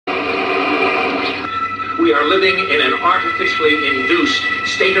We are living in an artificially induced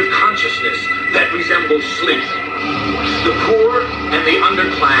state of consciousness that resembles sleep. The poor and the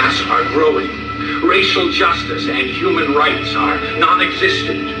underclass are growing. Racial justice and human rights are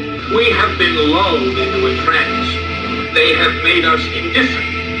non-existent. We have been lulled into a trance. They have made us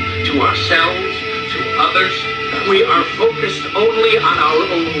indifferent to ourselves, to others. We are focused only on our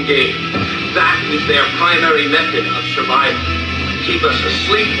own gain. That is their primary method of survival. Keep us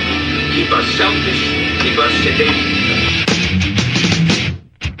asleep, keep us selfish, keep us sedated.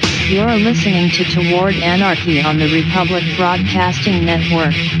 You're listening to Toward Anarchy on the Republic Broadcasting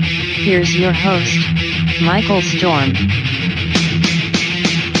Network. Here's your host, Michael Storm.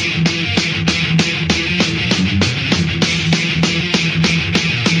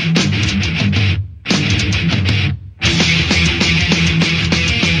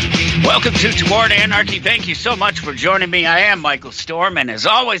 Welcome to Toward Anarchy. Thank you so much for joining me. I am Michael Storm, and as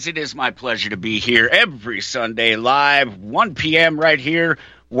always, it is my pleasure to be here every Sunday live, 1 p.m. right here,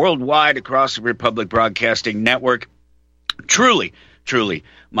 worldwide across the Republic Broadcasting Network. Truly, truly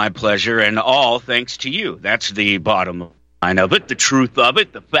my pleasure, and all thanks to you. That's the bottom line of it, the truth of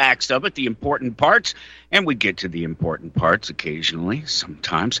it, the facts of it, the important parts, and we get to the important parts occasionally,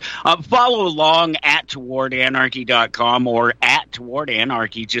 sometimes. Follow along at towardanarchy.com or at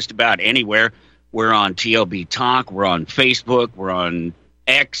towardanarchy just about anywhere. We're on TLB Talk, we're on Facebook, we're on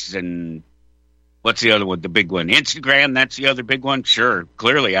X, and what's the other one, the big one? Instagram, that's the other big one? Sure,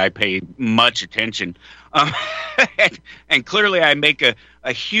 clearly I pay much attention. And clearly I make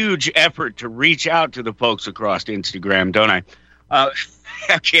a huge effort to reach out to the folks across Instagram, don't I?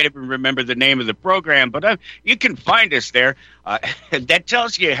 I can't even remember the name of the program, but you can find us there. That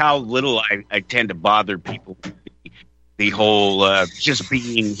tells you how little I tend to bother people. The whole just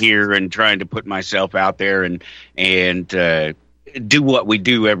being here and trying to put myself out there and do what we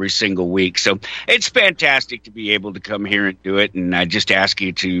do every single week. So it's fantastic to be able to come here and do it. And I just ask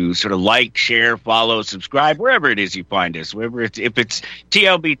you to sort of like, share, follow, subscribe, wherever it is you find us, if it's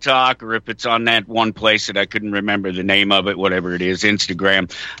TLB Talk or if it's on that one place that I couldn't remember the name of it, whatever it is, Instagram,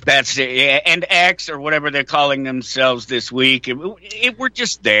 that's and X or whatever they're calling themselves this week. We're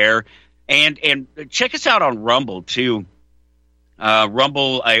just there. And check us out on Rumble too.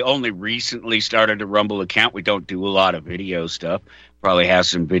 Rumble, I only recently started a Rumble account. We don't do a lot of video stuff. Probably have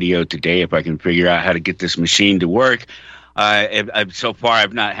some video today if I can figure out how to get this machine to work. So far,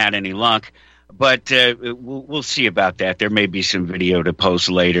 I've not had any luck. But we'll see about that. There may be some video to post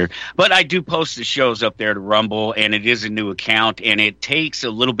later. But I do post the shows up there to Rumble, and it is a new account, and it takes a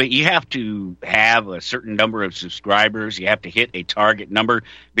little bit. You have to have a certain number of subscribers. You have to hit a target number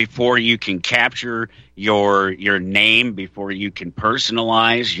before you can capture your name, before you can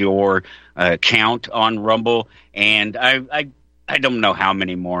personalize your account on Rumble. And I don't know how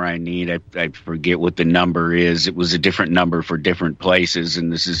many more I need. I forget what the number is. It was a different number for different places, and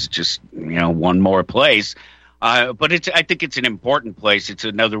this is just one more place. But I think it's an important place. It's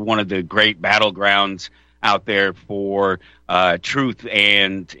another one of the great battlegrounds out there for truth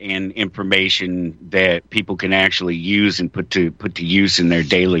and information that people can actually use and put to use in their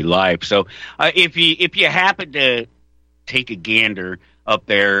daily life. So if you happen to take a gander up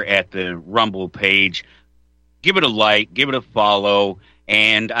there at the Rumble page, give it a like, give it a follow,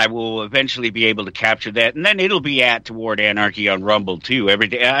 and I will eventually be able to capture that. And then it'll be at Toward Anarchy on Rumble, too, every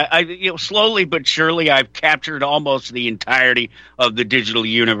day. I slowly but surely, I've captured almost the entirety of the digital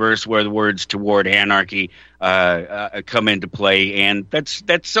universe where the words Toward Anarchy come into play. And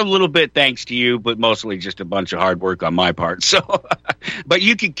that's a little bit thanks to you, but mostly just a bunch of hard work on my part. So, but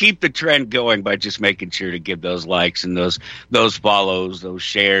you can keep the trend going by just making sure to give those likes and those follows, those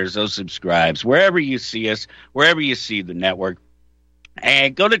shares, those subscribes, wherever you see us, wherever you see the network.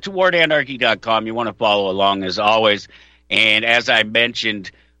 And go to towardanarchy.com. You want to follow along as always. And as I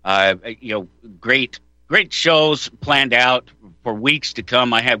mentioned, great shows planned out for weeks to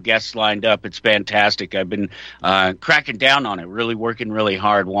come. I have guests lined up. It's fantastic. I've been cracking down on it, really working really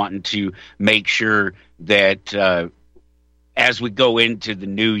hard, wanting to make sure that as we go into the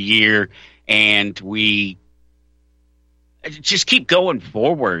new year and we just keep going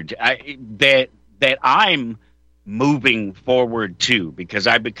forward, that I'm moving forward too, because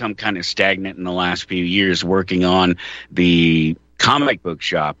I've become kind of stagnant in the last few years working on the comic book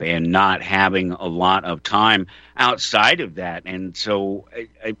shop and not having a lot of time outside of that. And so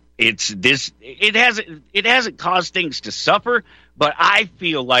it hasn't caused things to suffer, but I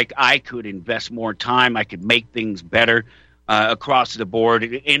feel like I could invest more time. I could make things better across the board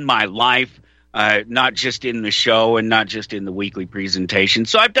in my life, not just in the show and not just in the weekly presentation.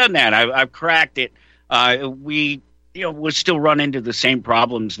 So I've done that. I've cracked it. We we'll still run into the same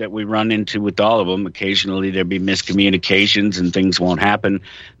problems that we run into with all of them. Occasionally there'll be miscommunications and things won't happen.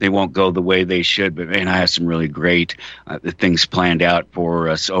 They won't go the way they should. But, man, I have some really great things planned out for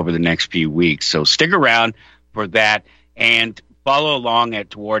us over the next few weeks. So stick around for that and follow along at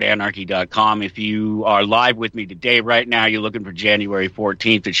towardanarchy.com. If you are live with me today, right now, you're looking for January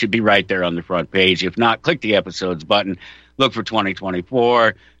 14th. It should be right there on the front page. If not, click the episodes button. Look for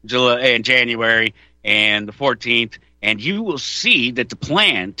 2024, January, and the 14th, and you will see that the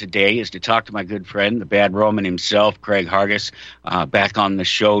plan today is to talk to my good friend, the Bad Roman himself, Craig Harguess, back on the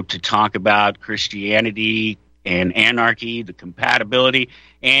show to talk about Christianity and anarchy, the compatibility,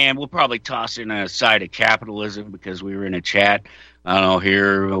 and we'll probably toss in a side of capitalism because we were in a chat, I don't know,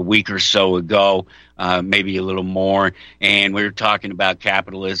 here a week or so ago, maybe a little more, and we were talking about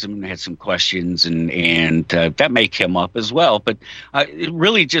capitalism and had some questions, and that may come up as well, but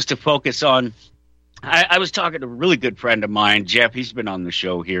really just to focus on, I was talking to a really good friend of mine, Jeff. He's been on the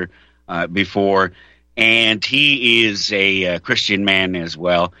show here before, and he is a Christian man as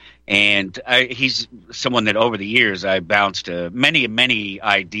well. And he's someone that over the years I bounced many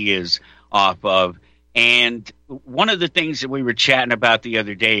ideas off of. And one of the things that we were chatting about the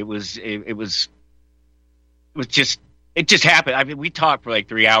other day it just happened. I mean, we talked for like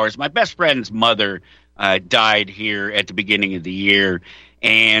 3 hours. My best friend's mother died here at the beginning of the year.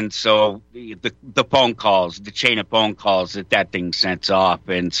 And so the phone calls, the chain of phone calls that thing sends off.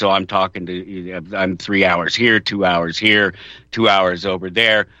 And so I'm 3 hours here, 2 hours here, 2 hours over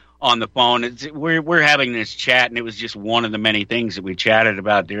there on the phone. We're having this chat, and it was just one of the many things that we chatted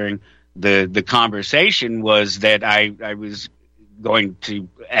about during the conversation was that I was going to,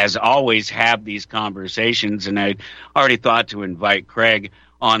 as always, have these conversations. And I already thought to invite Craig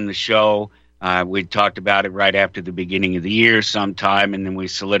on the show. We talked about it right after the beginning of the year sometime, and then we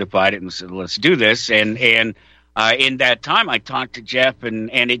solidified it and said, let's do this. And in that time, I talked to Jeff,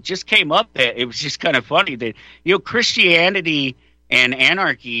 and it just came up that it was just kind of funny that, Christianity and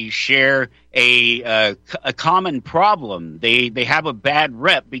anarchy share a common problem. They have a bad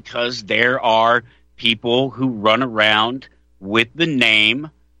rep because there are people who run around with the name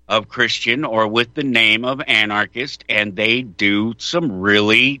of Christian or with the name of anarchist, and they do some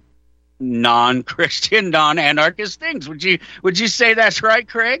really non-Christian, non-anarchist things. Would you say that's right,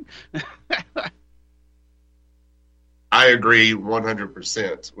 Craig? I agree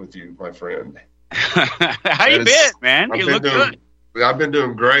 100% with you, my friend. How you been, man? You look good. I've been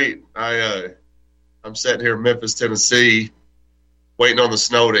doing great. I'm sitting here in Memphis, Tennessee, waiting on the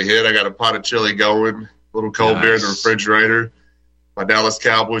snow to hit. I got a pot of chili going, a little cold beer in the refrigerator. My Dallas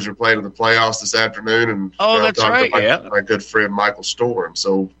Cowboys are playing in the playoffs this afternoon, and that's right. My good friend Michael Storm.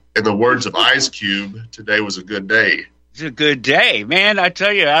 So, in the words of Ice Cube, today was a good day. It's a good day, man. I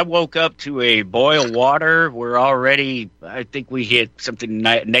tell you, I woke up to a boil water. We're already, I think we hit something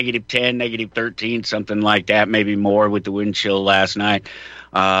negative 10, negative 13, something like that, maybe more with the wind chill last night.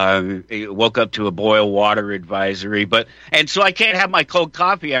 Woke up to a boil water advisory, and so I can't have my cold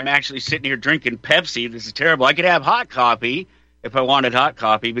coffee. I'm actually sitting here drinking Pepsi. This is terrible. I could have hot coffee if I wanted hot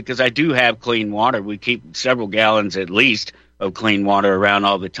coffee because I do have clean water. We keep several gallons at least of clean water around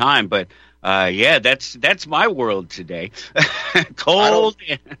all the time, but that's my world today. Cold.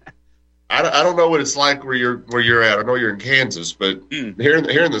 I don't know what it's like where you're at. I know you're in Kansas, but here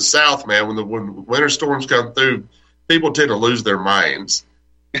in the South, man, when winter storms come through, people tend to lose their minds.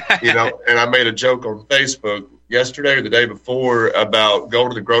 And I made a joke on Facebook yesterday or the day before about going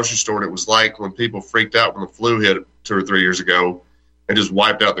to the grocery store, and it was like when people freaked out when the flu hit 2 or 3 years ago and just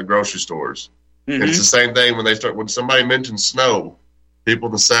wiped out the grocery stores. Mm-hmm. And it's the same thing when somebody mentions snow. People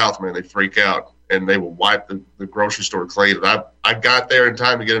in the South, man, they freak out and they will wipe the grocery store clean. And I got there in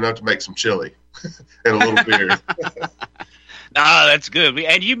time to get enough to make some chili and a little beer. That's good.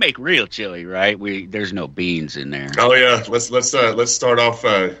 And you make real chili, right? There's no beans in there. Oh yeah, let's start off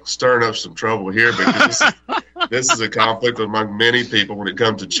stirring up some trouble here because this is a conflict among many people when it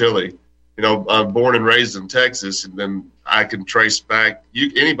comes to chili. I'm born and raised in Texas, and then I can trace back.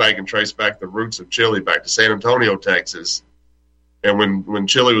 Anybody can trace back the roots of chili back to San Antonio, Texas. And when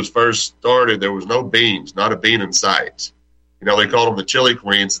chili was first started, there was no beans, not a bean in sight. They called them the chili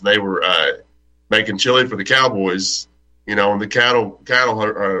queens, and they were making chili for the cowboys, and the cattle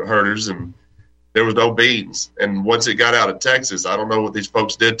herders, and there was no beans. And once it got out of Texas, I don't know what these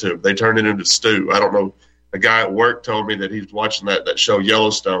folks did to it. They turned it into stew. I don't know. A guy at work told me that he was watching that show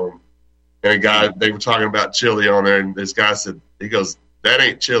Yellowstone, and they were talking about chili on there, and this guy said, he goes, that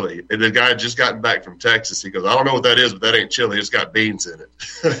ain't chili. And the guy had just gotten back from Texas. He goes, I don't know what that is, but that ain't chili. It's got beans in it.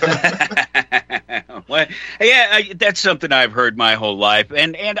 Well, that's something I've heard my whole life.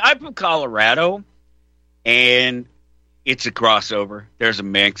 And I'm from Colorado, and it's a crossover. There's a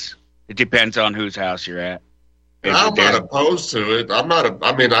mix. It depends on whose house you're at. I'm not opposed to it.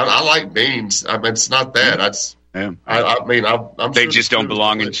 I like beans. I mean, it's not that. I'm they sure just don't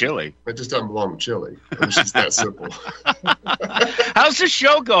belong in chili. It just doesn't belong in chili. It's just that simple. How's the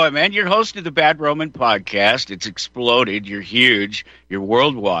show going, man? You're host of the Bad Roman podcast. It's exploded. You're huge. You're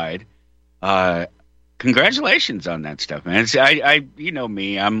worldwide. Congratulations on that stuff, man. You know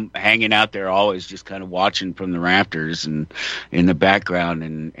me. I'm hanging out there always, just kind of watching from the rafters and in the background.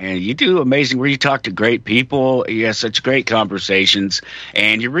 And you do amazing where you talk to great people. You have such great conversations,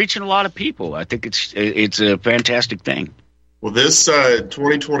 and you're reaching a lot of people. I think it's a fantastic thing. Well, this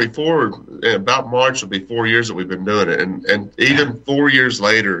 2024, about March, will be 4 years that we've been doing it. And even 4 years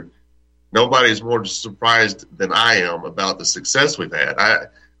later, nobody's more surprised than I am about the success we've had.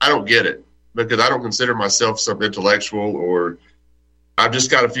 I don't get it, because I don't consider myself some intellectual, or I've just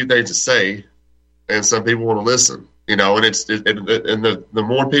got a few things to say, and some people want to listen, and the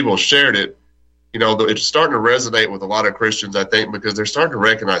more people shared it, it's starting to resonate with a lot of Christians, I think, because they're starting to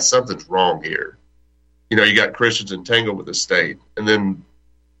recognize something's wrong here. You got Christians entangled with the state, and then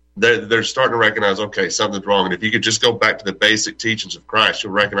they're starting to recognize, okay, something's wrong. And if you could just go back to the basic teachings of Christ,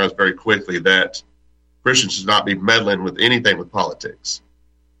 you'll recognize very quickly that Christians should not be meddling with anything with politics.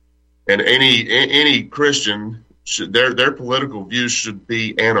 And any Christian their political views should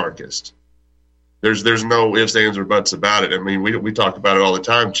be anarchist. There's no ifs, ands, or buts about it. I mean, we talk about it all the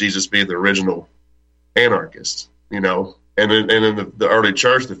time. Jesus being the original anarchist, and in the early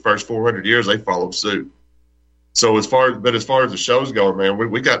church, the first 400 years, they followed suit. So as far as the show's going, man,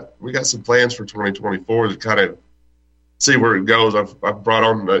 we got some plans for 2024 to kind of see where it goes. I've brought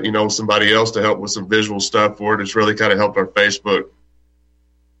on somebody else to help with some visual stuff for it. It's really kind of helped our Facebook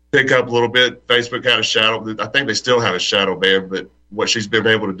pick up a little bit. Facebook had a shadow. I think they still have a shadow ban, but what she's been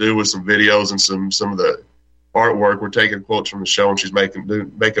able to do with some videos and some of the artwork, we're taking quotes from the show, and she's making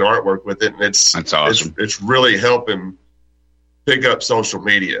artwork with it, and that's awesome. It's really helping pick up social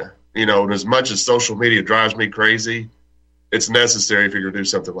media. And as much as social media drives me crazy, it's necessary if you're going to do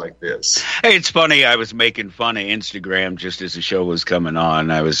something like this. Hey, it's funny. I was making fun of Instagram just as the show was coming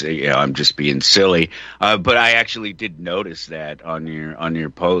on. I was, I'm just being silly. But I actually did notice that on your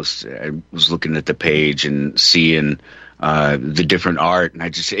posts. I was looking at the page and seeing the different art, and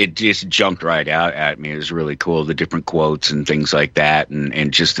it just jumped right out at me. It was really cool, the different quotes and things like that,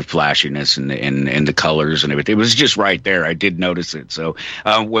 and just the flashiness and the colors and everything. It was just right there. I did notice it. So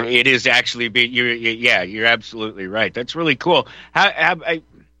it is actually you're absolutely right. That's really cool. I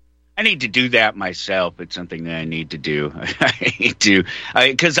need to do that myself. It's something that I need to do. I need to,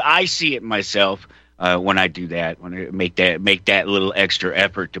 because I see it myself. When I do that, when I make that little extra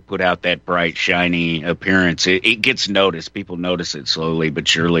effort to put out that bright, shiny appearance, it gets noticed. People notice it slowly but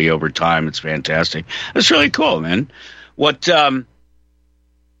surely over time. It's fantastic. It's really cool, man. What's your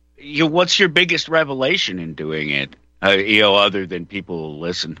biggest revelation in doing it? Other than people will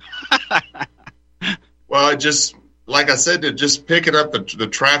listen. Well, like I said, just picking up the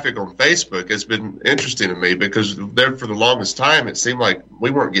traffic on Facebook has been interesting to me, because there for the longest time it seemed like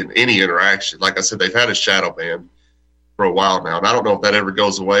we weren't getting any interaction. Like I said, they've had a shadow ban for a while now, and I don't know if that ever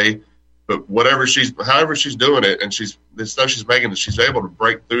goes away. But however she's doing it, and the stuff she's making, she's able to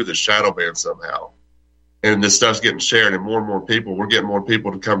break through the shadow ban somehow. And this stuff's getting shared, and we're getting more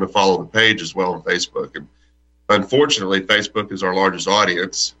people to come to follow the page as well on Facebook. And unfortunately, Facebook is our largest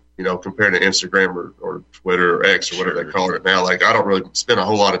audience, compared to Instagram or Twitter or X or whatever they call it now. Like, I don't really spend a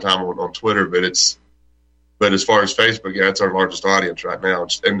whole lot of time on Twitter, but as far as Facebook, it's our largest audience right now.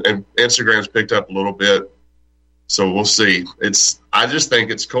 And Instagram's picked up a little bit, so we'll see. I just think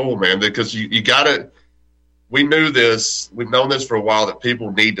it's cool, man, because you gotta. We knew this. We've known this for a while, that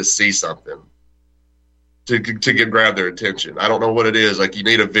people need to see something to grab their attention. I don't know what it is. Like, you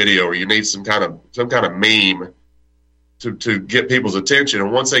need a video, or you need some kind of meme to get people's attention.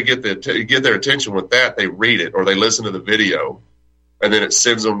 And once they get their attention with that, they read it or they listen to the video, and then it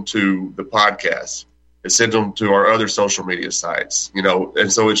sends them to the podcast. It sends them to our other social media sites,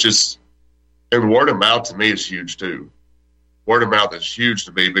 and so it's just, and word of mouth to me is huge too. Word of mouth is huge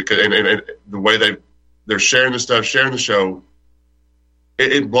to me, because and the way they're sharing the stuff, sharing the show,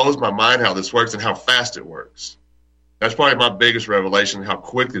 it blows my mind how this works and how fast it works. That's probably my biggest revelation, how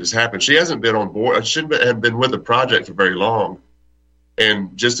quickly this happened. She hasn't been on board. She hasn't been with the project for very long.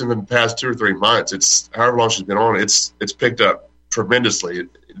 And just in the past 2 or 3 months, it's however long she's been on, it's picked up tremendously.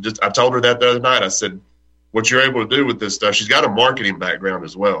 I told her that the other night. I said, what you're able to do with this stuff, she's got a marketing background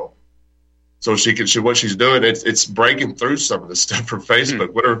as well. So what she's doing, it's breaking through some of the stuff from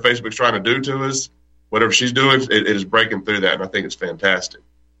Facebook. Whatever Facebook's trying to do to us, whatever she's doing, it is breaking through that. And I think it's fantastic.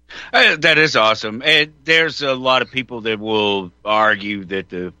 That is awesome. And there's a lot of people that will argue that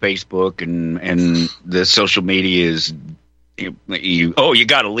the Facebook and the social media is you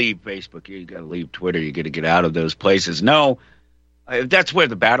got to leave Facebook, you got to leave Twitter, you got to get out of those places. No, that's where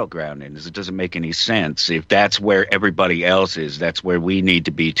the battleground is. It doesn't make any sense. If that's where everybody else is, that's where we need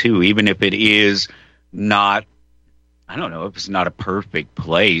to be too. Even if it is not, I don't know, if it's not a perfect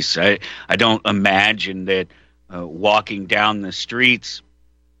place. I don't imagine that walking down the streets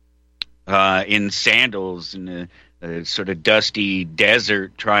in sandals in a sort of dusty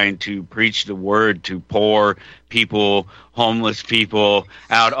desert trying to preach the word to poor people, homeless people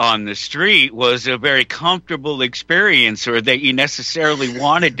out on the street was a very comfortable experience, or that you necessarily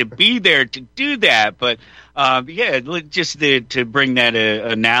wanted to be there to do that. But just to bring that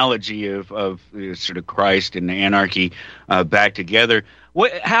analogy of sort of Christ and anarchy back together.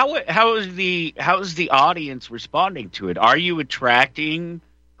 How is the audience responding to it? Are you attracting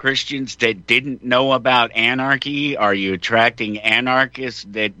Christians that didn't know about anarchy? Are you attracting anarchists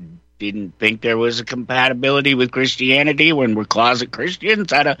that didn't think there was a compatibility with Christianity when we're closet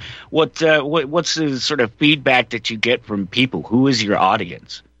Christians? What's the sort of feedback that you get from people? Who is your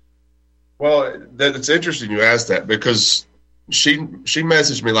audience? Well, it's interesting you asked that, because she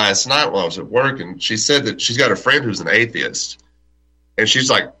messaged me last night while I was at work, and she said that she's got a friend who's an atheist, and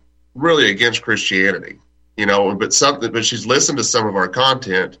she's like really against Christianity. But she's listened to some of our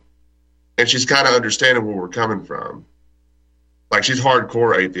content, and she's kind of understanding where we're coming from. Like, she's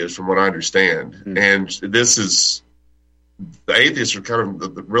hardcore atheist from what I understand. Mm-hmm. And the atheists are kind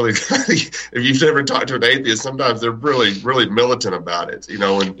of really, if you've ever talked to an atheist, sometimes they're really, really militant about it,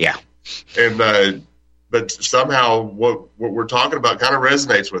 and yeah. But somehow what we're talking about kind of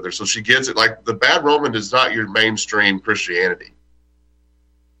resonates with her. So she gets it. Like, the Bad Roman is not your mainstream Christianity.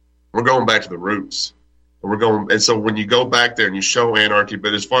 We're going back to the roots. And so when you go back there and you show anarchy,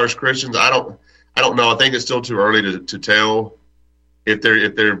 but as far as Christians, I don't know. I think it's still too early to tell if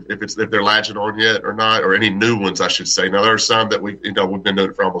they're latching on yet or not, or any new ones, I should say. Now, there are some that we've been doing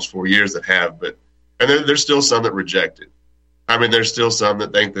it for almost 4 years that have, and there's still some that reject it. I mean, there's still some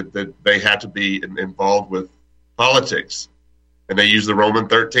that think that they have to be involved with politics, and they use the Romans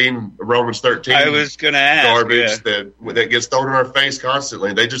 13. I was going to ask, garbage that gets thrown in our face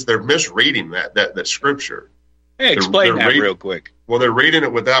constantly. They're misreading that scripture. Hey, explain that real quick. Well, they're reading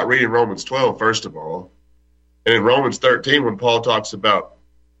it without reading Romans 12, first of all, and in Romans 13, when Paul talks about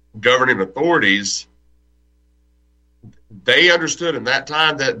governing authorities, they understood in that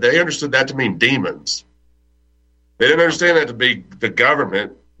time that to mean demons. They didn't understand that to be the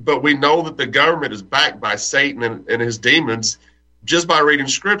government, but we know that the government is backed by Satan and his demons just by reading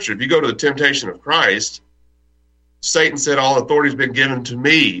Scripture. If you go to the temptation of Christ, Satan said, "All authority has been given to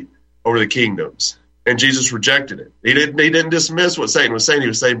me over the kingdoms," and Jesus rejected it. He didn't dismiss what Satan was saying. He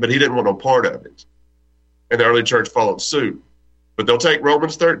was saying, but he didn't want no part of it. And the early church followed suit. But they'll take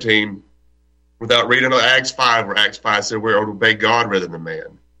Romans 13 without reading Acts 5, where Acts 5 said we're to obey God rather than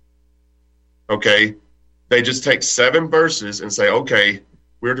man. Okay? They just take 7 verses and say, okay,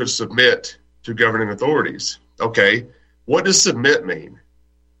 we're to submit to governing authorities. Okay, what does submit mean?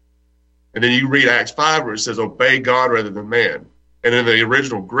 And then you read Acts 5 where it says obey God rather than man. And in the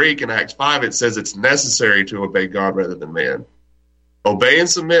original Greek in Acts 5, it says it's necessary to obey God rather than man. Obey and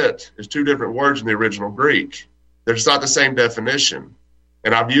submit is 2 different words in the original Greek. They're just not the same definition.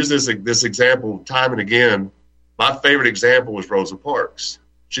 And I've used this example time and again. My favorite example was Rosa Parks.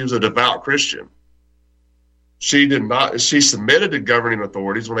 She was a devout Christian. She submitted to governing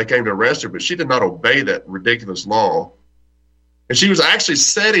authorities when they came to arrest her, but she did not obey that ridiculous law. And she was actually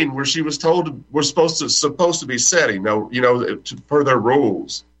setting where she was told we're supposed to be setting, per their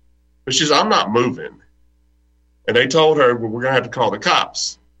rules. But she said, I'm not moving. And they told her, well, we're going to have to call the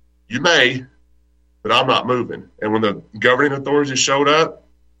cops. You may, but I'm not moving. And when the governing authorities showed up,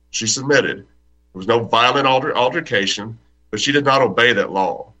 she submitted. There was no violent altercation, but she did not obey that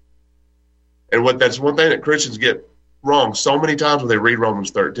law. And that's one thing that Christians get wrong so many times when they read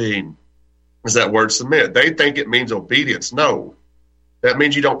Romans 13 is that word submit. They think it means obedience. No, that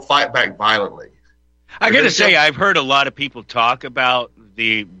means you don't fight back violently. I got to say, I've heard a lot of people talk about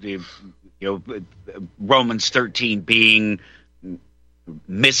the Romans 13 being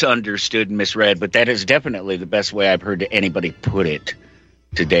misunderstood and misread, but that is definitely the best way I've heard anybody put it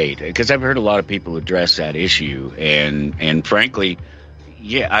to date, because I've heard a lot of people address that issue, and frankly,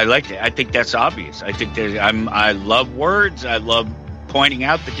 yeah, I like it. I think that's obvious. I think I love words. I love pointing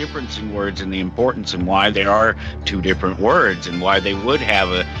out the difference in words and the importance and why there are 2 different words and why they would have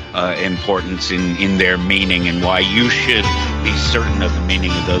a importance in their meaning and why you should be certain of the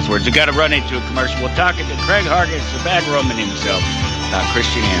meaning of those words. We got to run into a commercial. We're talking to Craig Harguess, the Bad Roman himself.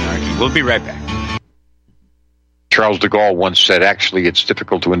 Christian Anarchy. We'll be right back. Charles de Gaulle once said, actually, it's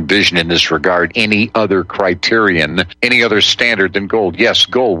difficult to envision in this regard any other criterion, any other standard than gold. Yes,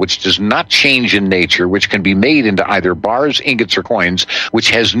 gold, which does not change in nature, which can be made into either bars, ingots, or coins, which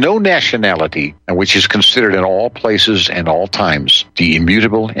has no nationality, and which is considered in all places and all times the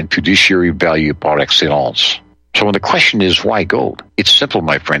immutable and fiduciary value par excellence. So when the question is, why gold? It's simple,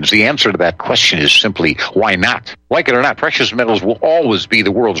 my friends. The answer to that question is simply, why not? Like it or not, precious metals will always be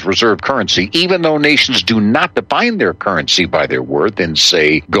the world's reserve currency, even though nations do not define their currency by their worth in,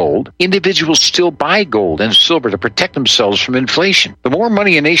 say, gold. Individuals still buy gold and silver to protect themselves from inflation. The more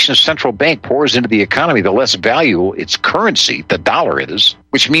money a nation's central bank pours into the economy, the less valuable its currency, the dollar, is,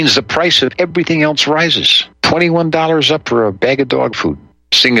 which means the price of everything else rises. $21 up for a bag of dog food.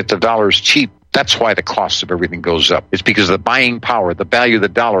 Seeing that the dollar's cheap, that's why the cost of everything goes up. It's because the buying power, the value of the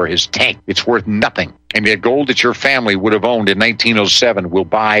dollar is tanked. It's worth nothing. And yet gold that your family would have owned in 1907 will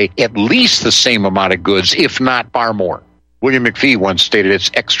buy at least the same amount of goods, if not far more. William McFee once stated,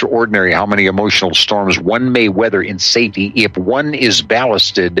 it's extraordinary how many emotional storms one may weather in safety if one is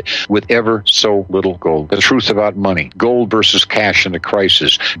ballasted with ever so little gold. The truth about money, gold versus cash in a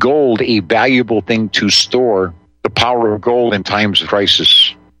crisis. Gold, a valuable thing to store. The power of gold in times of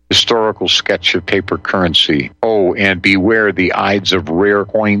crisis. Historical sketch of paper currency. Oh, and beware the Ides of rare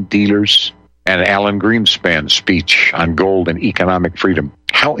coin dealers. And Alan Greenspan's speech on gold and economic freedom.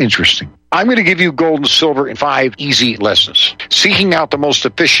 How interesting. I'm going to give you gold and silver in 5 easy lessons. Seeking out the most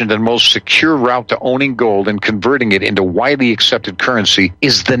efficient and most secure route to owning gold and converting it into widely accepted currency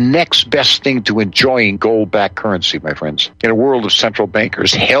is the next best thing to enjoying gold-backed currency, my friends. In a world of central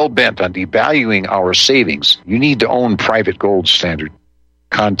bankers hell-bent on devaluing our savings, you need to own private gold standard.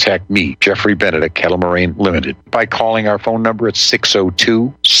 Contact me, Jeffrey Bennett at Kettle Moraine Limited, by calling our phone number at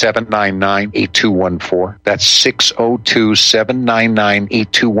 602-799-8214. That's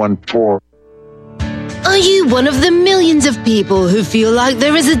 602-799-8214. Are you one of the millions of people who feel like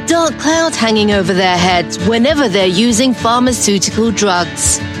there is a dark cloud hanging over their heads whenever they're using pharmaceutical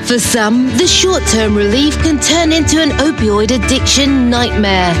drugs? For some, the short-term relief can turn into an opioid addiction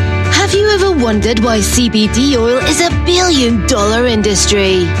nightmare. Have you ever wondered why CBD oil is a billion-dollar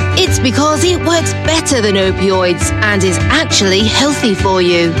industry? It's because it works better than opioids and is actually healthy for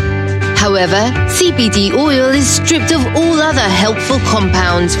you. However, CBD oil is stripped of all other helpful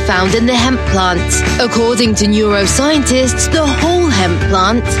compounds found in the hemp plant. According to neuroscientists, the whole hemp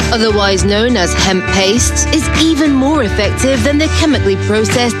plant, otherwise known as hemp paste, is even more effective than the chemically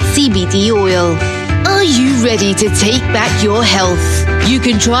processed CBD oil. Are you ready to take back your health? You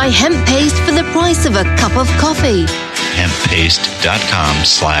can try hemp paste for the price of a cup of coffee.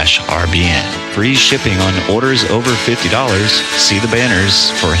 Hemppaste.com/RBN. Free shipping on orders over $50. See the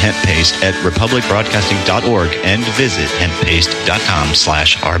banners for hemp paste at republicbroadcasting.org and visit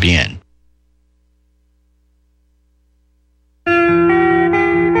hemppaste.com/RBN.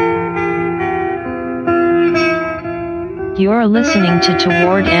 You're listening to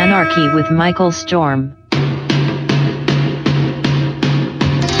Toward Anarchy with Michael Storm.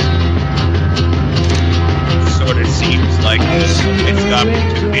 Sort of seems like it's got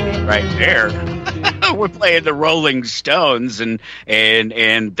opportunity right there. We're playing the Rolling Stones, and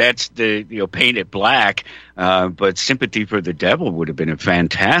that's the Paint It Black. But Sympathy for the Devil would have been a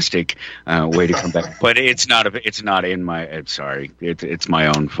fantastic way to come back. But it's not in my. I'm sorry, it's my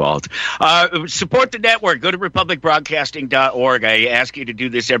own fault. Support the network. Go to republicbroadcasting.org. I ask you to do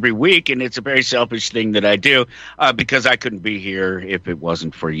this every week, and it's a very selfish thing that I do because I couldn't be here if it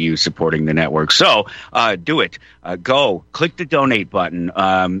wasn't for you supporting the network. So do it. Go click the donate button,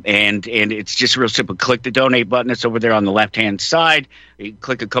 and it's just real simple. Click the donate button. It's over there on the left-hand side. You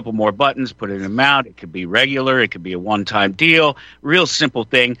click a couple more buttons, put an amount. It could be regular. It could be a one-time deal. Real simple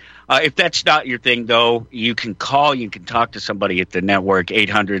thing. If that's not your thing, though, you can call. You can talk to somebody at the network,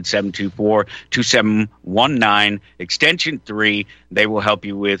 800-724-2719, extension 3. They will help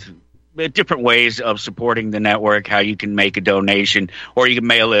you with different ways of supporting the network, how you can make a donation, or you can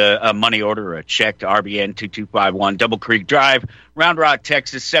mail a money order or a check to RBN 2251 Double Creek Drive, Round Rock,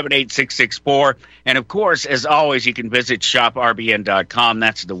 Texas 78664. And of course, as always, you can visit shoprbn.com.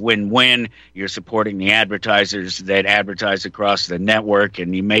 That's the win-win. You're supporting the advertisers that advertise across the network,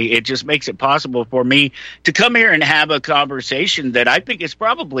 and it just makes it possible for me to come here and have a conversation that I think is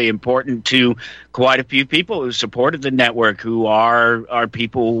probably important to quite a few people who supported the network, who are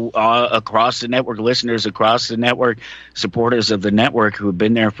people across the network, listeners across the network, supporters of the network who have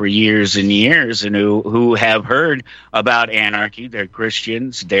been there for years and years, and who have heard about anarchy, They're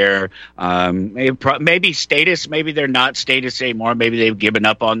Christians. They're maybe status. Maybe they're not status anymore. Maybe they've given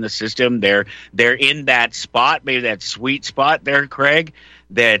up on the system. They're in that spot, maybe that sweet spot there, Craig,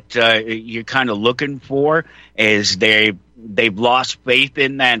 that you're kind of looking for, is they've lost faith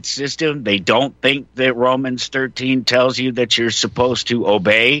in that system. They don't think that Romans 13 tells you that you're supposed to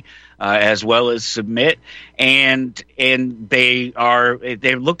obey as well as submit, and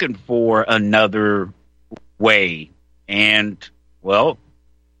they're looking for another way. And well,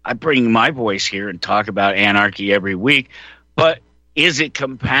 I bring my voice here and talk about anarchy every week, but is it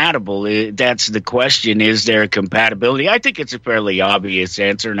compatible? That's the question. Is there a compatibility? I think it's a fairly obvious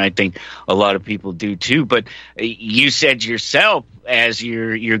answer, and I think a lot of people do too. But you said yourself, as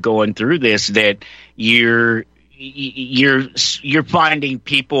you're going through this, that you're finding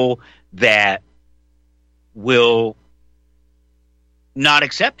people that will not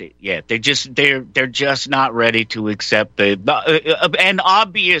accept it yet. They're just not ready to accept an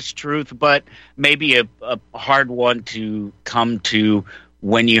obvious truth, but maybe a hard one to come to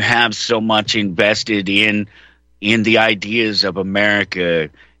when you have so much invested in the ideas of America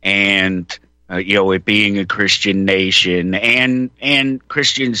and it being a Christian nation and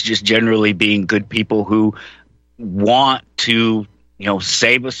Christians just generally being good people who want to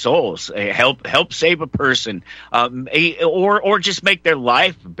save a soul, help save a person, or just make their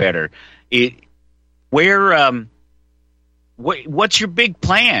life better. What's your big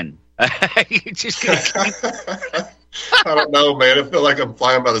plan? You just gonna keep... I don't know, man. I feel like I'm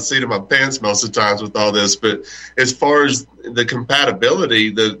flying by the seat of my pants most of the times with all this. But as far as the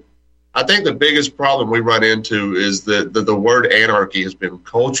compatibility, I think the biggest problem we run into is that the word anarchy has been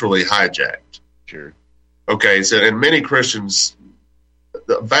culturally hijacked. Sure. Okay, so and many Christians,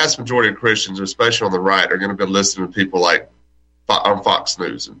 the vast majority of Christians, especially on the right, are going to be listening to people like on Fox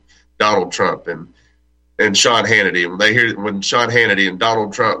News and Donald Trump and Sean Hannity. And when they hear when Sean Hannity and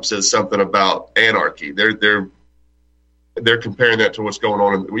Donald Trump says something about anarchy, they're comparing that to what's going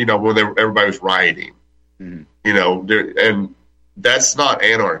on. When everybody was rioting, and that's not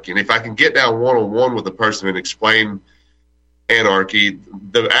anarchy. And if I can get down one-on-one with a person and explain anarchy,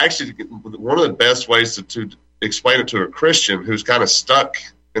 one of the best ways to explain it to a Christian who's kind of stuck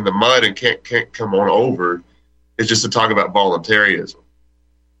in the mud and can't come on over is just to talk about voluntarism.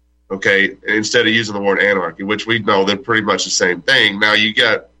 Okay, instead of using the word anarchy, which we know they're pretty much the same thing. Now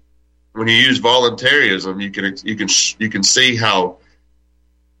when you use voluntarism, you can see how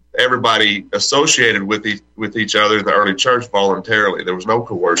everybody associated with each other in the early church voluntarily. There was no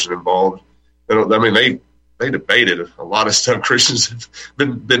coercion involved. They debated a lot of stuff. Christians have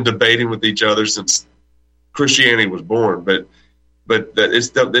been debating with each other since Christianity was born, but it's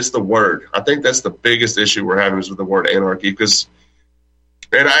the word. I think that's the biggest issue we're having is with the word anarchy,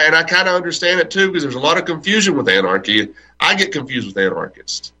 and I kind of understand it too, because there's a lot of confusion with anarchy. I get confused with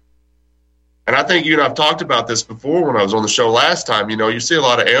anarchists, and I think you and I've talked about this before when I was on the show last time. You see a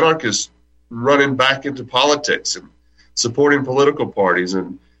lot of anarchists running back into politics and supporting political parties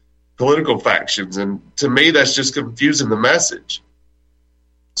and political factions, and to me that's just confusing the message.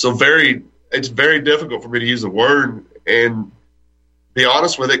 So it's very difficult for me to use the word and be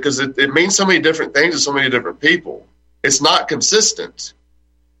honest with it, because it means so many different things to so many different people. It's not consistent.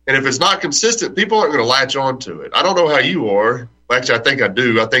 And if it's not consistent, people aren't going to latch on to it. I don't know how you are. Actually, I think I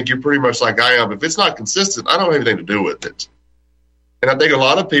do. I think you're pretty much like I am. If it's not consistent, I don't have anything to do with it. And I think a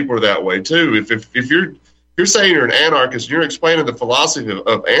lot of people are that way too. If you're saying you're an anarchist, you're explaining the philosophy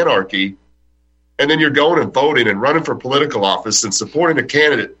of anarchy, and then you're going and voting and running for political office and supporting a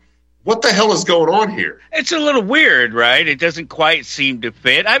candidate, what the hell is going on here? It's a little weird, right? It doesn't quite seem to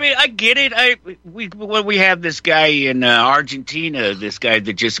fit. I mean, I get it. We have this guy in Argentina, this guy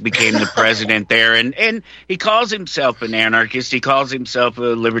that just became the president there, and he calls himself an anarchist. He calls himself a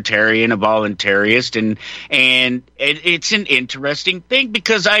libertarian, a voluntarist, and it's an interesting thing,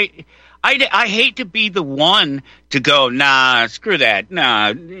 because I hate to be the one to go, nah, screw that.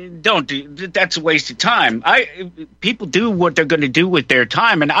 Nah, don't do. That's a waste of time. People do what they're going to do with their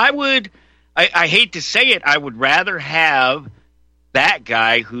time, and I hate to say it, I would rather have that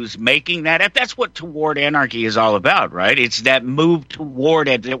guy who's making that. That's what Toward Anarchy is all about, right? It's that move toward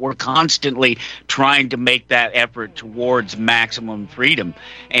it, that we're constantly trying to make that effort towards maximum freedom.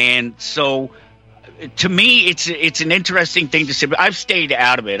 And so, to me, it's an interesting thing to say, but I've stayed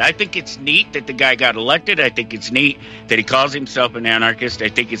out of it. I think it's neat that the guy got elected. I think it's neat that he calls himself an anarchist. I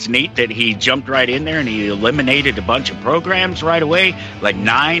think it's neat that he jumped right in there and he eliminated a bunch of programs right away, like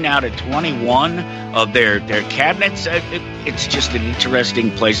 9 out of 21 of their cabinets. It's just an interesting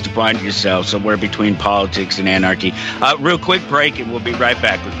place to find yourself, somewhere between politics and anarchy. Real quick break, and we'll be right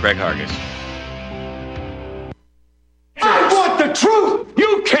back with Craig Harguess. I want the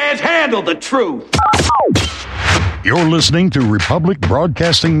handle the truth. You're listening to Republic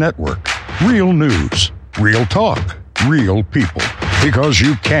Broadcasting Network. Real news, real talk, real people. Because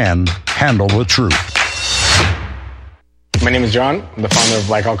you can handle the truth. My name is John. I'm the founder of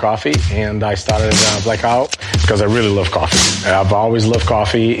Blackout Coffee, and I started Blackout because I really love coffee. I've always loved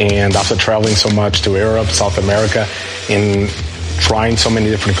coffee, and after traveling so much to Europe, South America, and trying so many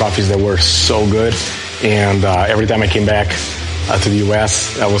different coffees that were so good, and every time I came back to the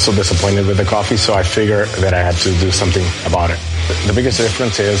U.S., I was so disappointed with the coffee, so I figured that I had to do something about it. The biggest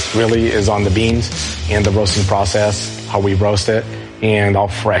difference is on the beans and the roasting process, how we roast it, and how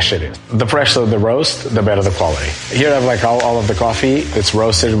fresh it is. The fresher the roast, the better the quality. Here I have like all of the coffee. It's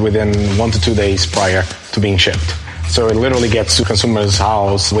roasted within 1 to 2 days prior to being shipped. So it literally gets to consumer's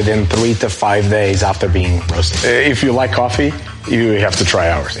house within 3 to 5 days after being roasted. If you like coffee, you have to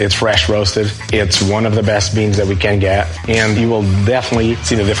try ours. It's fresh roasted. It's one of the best beans that we can get, and you will definitely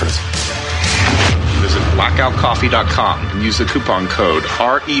see the difference. Visit blackoutcoffee.com and use the coupon code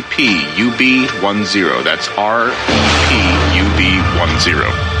REPUB10. That's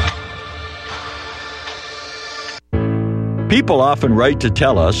REPUB10. People often write to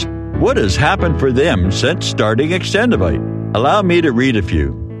tell us what has happened for them since starting Extendivite. Allow me to read a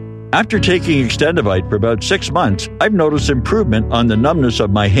few. After taking Extendivite for about 6 months, I've noticed improvement on the numbness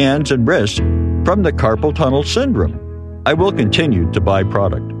of my hands and wrists from the carpal tunnel syndrome. I will continue to buy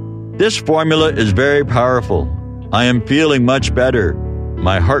product. This formula is very powerful. I am feeling much better.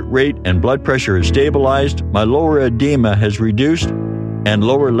 My heart rate and blood pressure is stabilized, my lower edema has reduced, and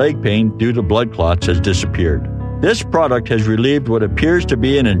lower leg pain due to blood clots has disappeared. This product has relieved what appears to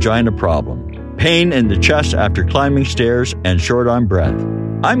be an angina problem, pain in the chest after climbing stairs, and short on breath.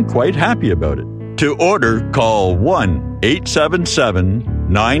 I'm quite happy about it. To order, call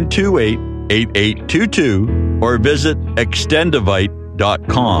 1-877-928-8822 or visit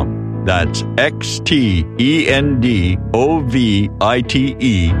extendivite.com. That's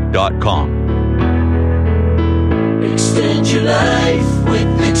XTENDOVITE.com. Extend your life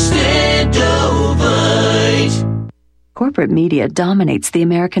with Extendovite. Corporate media dominates the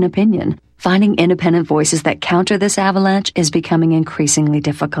American opinion. Finding independent voices that counter this avalanche is becoming increasingly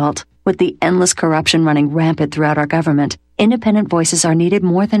difficult. With the endless corruption running rampant throughout our government, independent voices are needed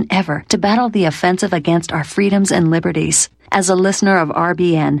more than ever to battle the offensive against our freedoms and liberties. As a listener of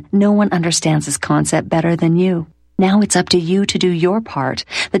RBN, no one understands this concept better than you. Now it's up to you to do your part.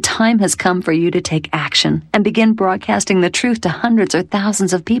 The time has come for you to take action and begin broadcasting the truth to hundreds or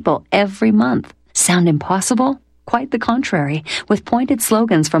thousands of people every month. Sound impossible? Quite the contrary. With pointed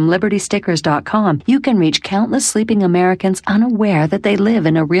slogans from LibertyStickers.com, you can reach countless sleeping Americans unaware that they live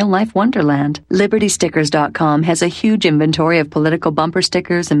in a real-life wonderland. LibertyStickers.com has a huge inventory of political bumper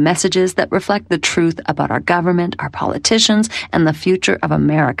stickers and messages that reflect the truth about our government, our politicians, and the future of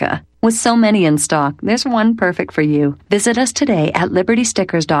America. With so many in stock, there's one perfect for you. Visit us today at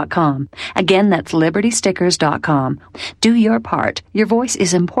LibertyStickers.com. Again, that's LibertyStickers.com. Do your part. Your voice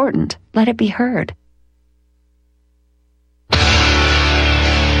is important. Let it be heard.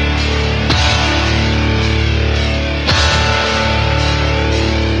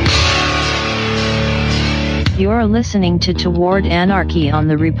 You're listening to Toward Anarchy on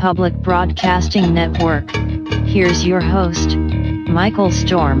the Republic Broadcasting Network. Here's your host, Michael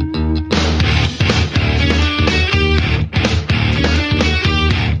Storm.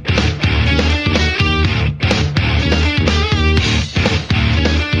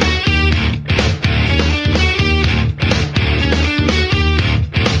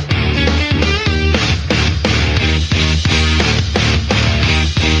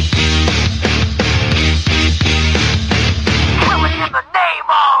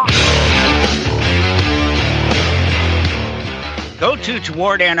 Go to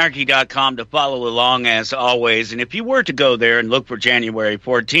towardanarchy.com to follow along as always. And if you were to go there and look for January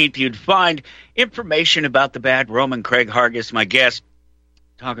 14th, you'd find information about the Bad Roman Craig Harguess, my guest,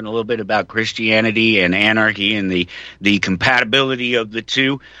 talking a little bit about Christianity and anarchy and the compatibility of the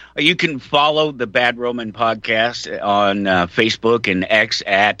two. You can follow the Bad Roman podcast on Facebook and X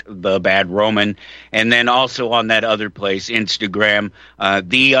at the Bad Roman, and then also on that other place, Instagram,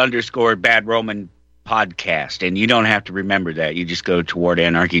 _Bad Roman podcast. And you don't have to remember that. You just go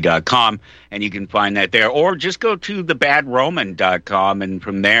towardanarchy.com and you can find that there, or just go to thebadroman.com, and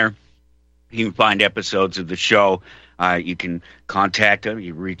from there you can find episodes of the show. You can contact them.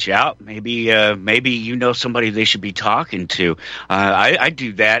 You reach out. Maybe you know somebody they should be talking to. I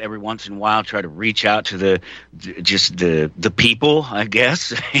do that every once in a while. Try to reach out to the people, I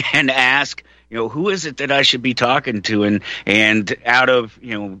guess, and ask, who is it that I should be talking to? And out of,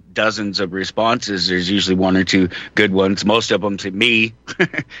 dozens of responses, there's usually one or two good ones. Most of them say me,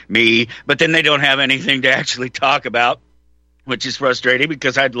 but then they don't have anything to actually talk about, which is frustrating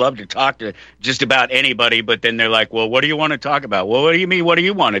because I'd love to talk to just about anybody, but then they're like, well, what do you want to talk about? Well, what do you mean, what do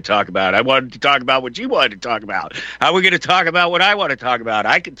you want to talk about? I wanted to talk about what you wanted to talk about. How are we going to talk about what I want to talk about?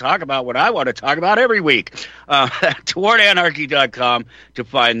 I can talk about what I want to talk about every week. TowardAnarchy.com to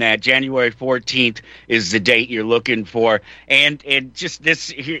find that. January 14th is the date you're looking for. And just this,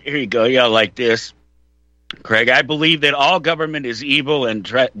 here you go. Yeah, like this. Craig, I believe that all government is evil and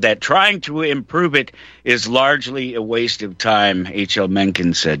that trying to improve it is largely a waste of time. H.L.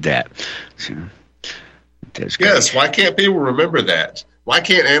 Mencken said that. So, yes, why can't people remember that? Why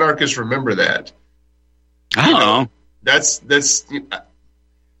can't anarchists remember that? I don't know. That's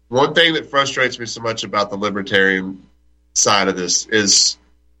one thing that frustrates me so much about the libertarian side of this is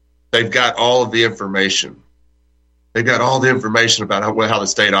they've got all of the information. They've got all the information about how the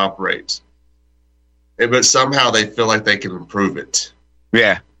state operates. But somehow they feel like they can improve it.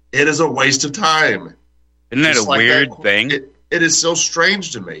 Yeah. It is a waste of time. Isn't that a weird thing? It is so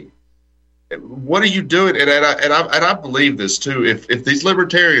strange to me. What are you doing? And I believe this too. If these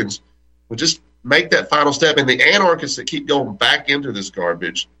libertarians would just make that final step, and the anarchists that keep going back into this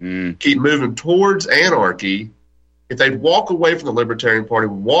garbage, keep moving towards anarchy, if they'd walk away from the Libertarian Party,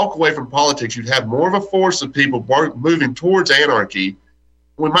 walk away from politics, you'd have more of a force of people moving towards anarchy.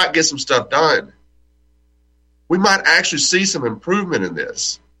 We might get some stuff done. We might actually see some improvement in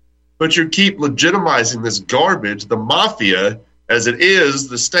this. But you keep legitimizing this garbage, the mafia, as it is,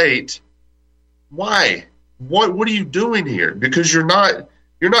 the state. Why? What are you doing here? Because you're not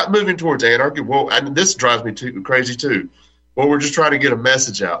moving towards anarchy. Well, and this drives me crazy too. Well, we're just trying to get a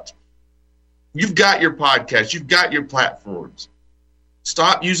message out. You've got your podcast. You've got your platforms.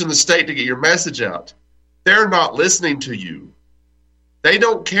 Stop using the state to get your message out. They're not listening to you. They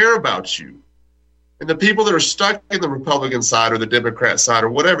don't care about you. And the people that are stuck in the Republican side or the Democrat side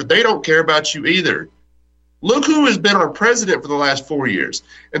or whatever, they don't care about you either. Look who has been our president for the last 4 years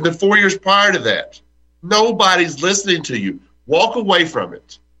and the 4 years prior to that. Nobody's listening to you. Walk away from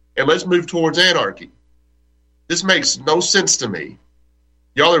it and let's move towards anarchy. This makes no sense to me.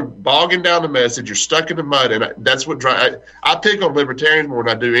 Y'all are bogging down the message. You're stuck in the mud, and that's what I pick on libertarians more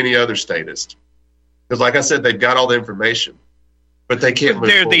than I do any other statist. Because, like I said, they've got all the information, but they can't move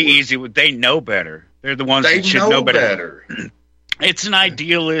They're forward. the easy. They know better. They're the ones that should know better. It's an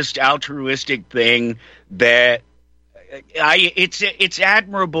idealist, altruistic thing that it's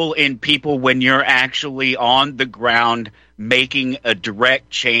admirable in people when you're actually on the ground making a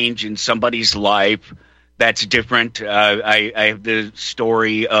direct change in somebody's life. That's different. I have the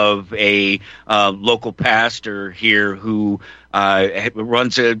story of a local pastor here who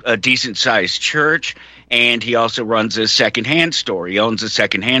runs a decent-sized church, and he also runs a secondhand store. He owns a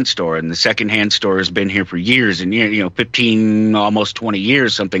secondhand store, and the secondhand store has been here for years, and 15, almost 20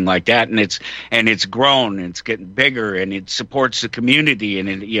 years, something like that. And it's grown, and it's getting bigger, and it supports the community,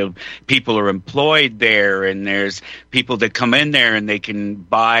 and people are employed there, and there's people that come in there and they can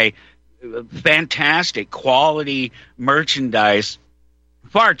buy fantastic quality merchandise,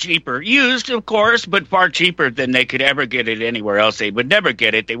 far cheaper, used of course, but far cheaper than they could ever get it anywhere else. They would never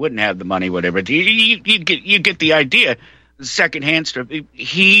get it. They wouldn't have the money, whatever. You get the idea. The secondhand stuff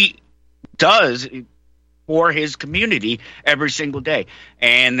he does for his community every single day,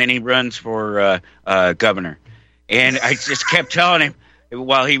 and then he runs for governor. And I just kept telling him,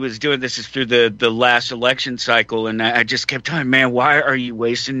 while he was doing this, is through the last election cycle, and I just kept telling him, man, why are you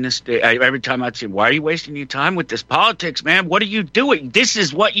wasting this? Every time I'd say, why are you wasting your time with this politics, man? What are you doing? This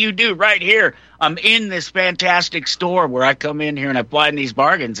is what you do right here. I'm in this fantastic store where I come in here and I find these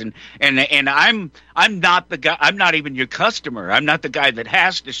bargains, and I'm not the guy. I'm not even your customer. I'm not the guy that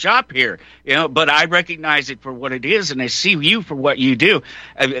has to shop here, but I recognize it for what it is, and I see you for what you do.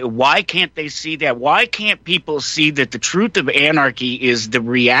 Why can't they see that? Why can't people see that the truth of anarchy is the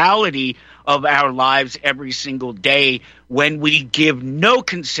reality of our lives every single day when we give no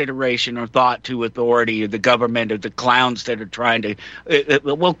consideration or thought to authority or the government or the clowns that are trying to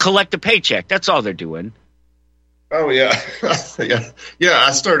collect a paycheck? That's all they're doing. Oh, yeah. Yeah,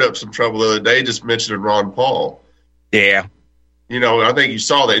 I stirred up some trouble the other day just mentioning Ron Paul. Yeah. I think you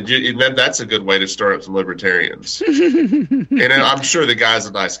saw that. That's a good way to stir up some libertarians. And I'm sure the guy's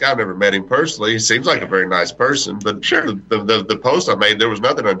a nice guy. I've never met him personally. He seems like a very nice person. But sure. The post I made, there was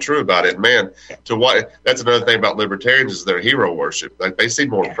nothing untrue about it. Man, that's another thing about libertarians is their hero worship. Like, they seem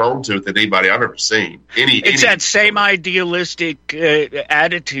more prone to it than anybody I've ever seen. It's that same idealistic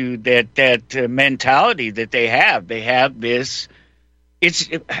attitude, that mentality that they have. They have this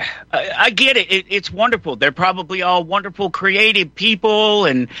I get it. It's wonderful. They're probably all wonderful, creative people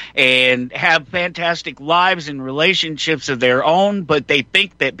and have fantastic lives and relationships of their own. But they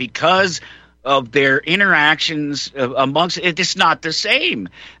think that because of their interactions amongst it's not the same.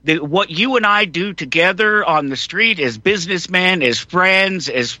 What you and I do together on the street as businessmen, as friends,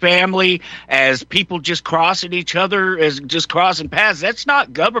 as family, as people just crossing each other, as just crossing paths, that's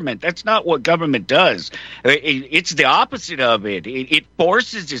not government. That's not what government does. It's the opposite of it. It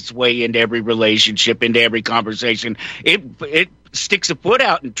forces its way into every relationship, into every conversation. It sticks a foot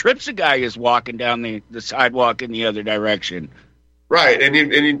out and trips a guy who's walking down the sidewalk in the other direction. Right, and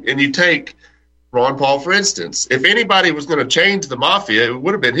you take Ron Paul, for instance. If anybody was going to change the mafia, it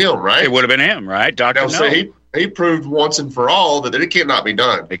would have been him, right? It would have been him, right? Dr. No. So he proved once and for all that it cannot be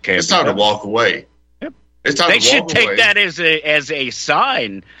done. It's time to walk away. Yep. It's time they to walk away. They should take that as a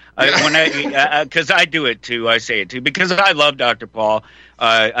sign. Because I do it too. I say it too because I love Dr. Paul.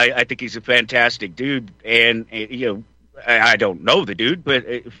 I think he's a fantastic dude, and I don't know the dude,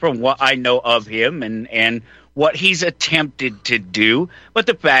 but from what I know of him and what he's attempted to do. But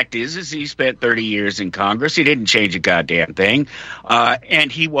the fact is he spent 30 years in Congress. He didn't change a goddamn thing. And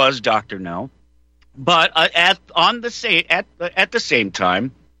he was Dr. No. But at the same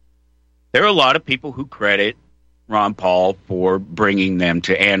time, there are a lot of people who credit Ron Paul for bringing them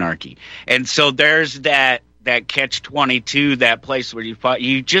to anarchy. And so there's that catch-22, that place where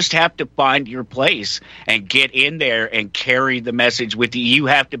you just have to find your place and get in there and carry the message with you. You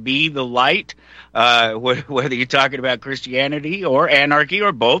have to be the light, whether you're talking about Christianity or anarchy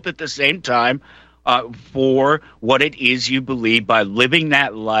or both at the same time, for what it is you believe by living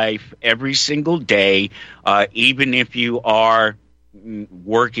that life every single day, even if you are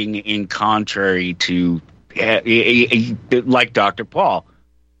working in contrary to, like Dr. Paul.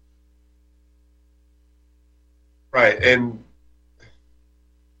 Right, and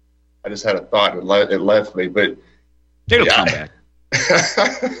I just had a thought and it left me, but it'll come back.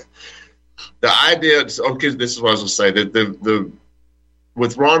 The idea, okay, this is what I was going to say. The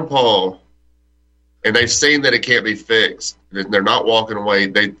with Ron Paul, and they've seen that it can't be fixed. They're not walking away.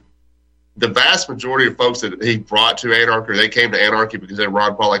 The vast majority of folks that he brought to anarchy, they came to anarchy because of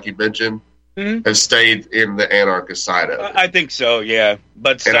Ron Paul, like you mentioned, have stayed in the anarchist side of it. I think so, yeah.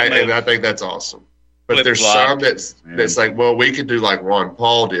 But I think that's awesome. But there's some that's like, well, we could do like Ron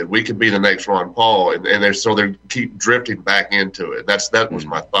Paul did. We could be the next Ron Paul, and they keep drifting back into it. That was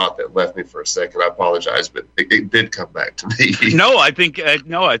my thought that left me for a second. I apologize, but it did come back to me. No, I think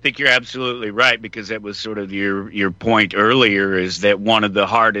you're absolutely right, because that was sort of your point earlier. Is that one of the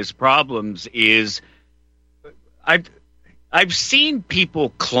hardest problems is I've seen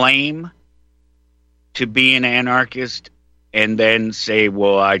people claim to be an anarchist and then say,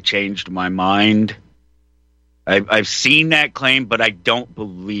 "Well, I changed my mind." I've seen that claim, but I don't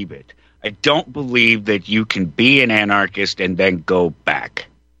believe it. I don't believe that you can be an anarchist and then go back.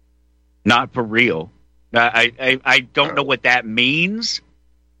 Not for real. I don't know what that means,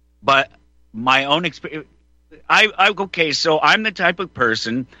 but my own experience. Okay, so I'm the type of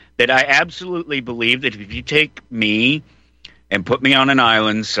person that I absolutely believe that if you take me and put me on an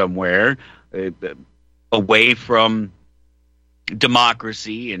island somewhere away from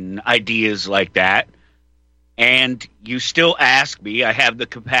democracy and ideas like that, and you still ask me, I have the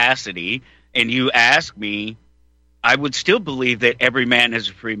capacity, and you ask me, I would still believe that every man is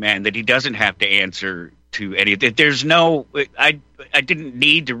a free man, that he doesn't have to answer to any. That there's no. I didn't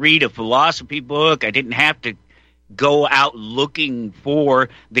need to read a philosophy book. I didn't have to go out looking for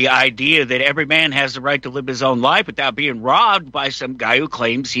the idea that every man has the right to live his own life without being robbed by some guy who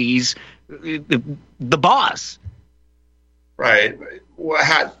claims he's the boss. Right.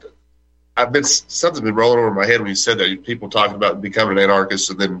 Well, something's been rolling over my head when you said that. People talking about becoming an anarchist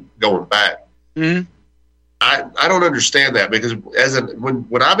and then going back. Mm-hmm. I don't understand that, because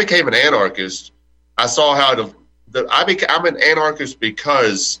when I became an anarchist, I saw how I'm an anarchist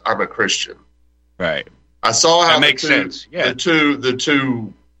because I'm a Christian. Right. I saw how that makes sense. Yeah.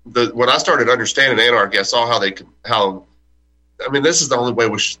 When I started understanding anarchy, I saw this is the only way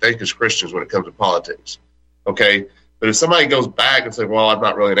we should think as Christians when it comes to politics. Okay. But if somebody goes back and says, well, I'm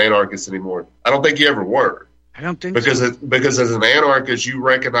not really an anarchist anymore, I don't think you ever were. I don't think because so. Because as an anarchist, you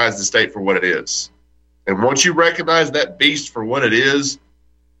recognize the state for what it is. And once you recognize that beast for what it is,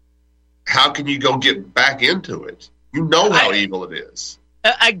 how can you go get back into it? You know how evil it is.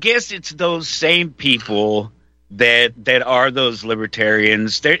 I guess it's those same people that are those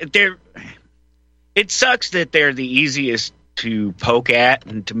libertarians. They're it sucks that they're the easiest to poke at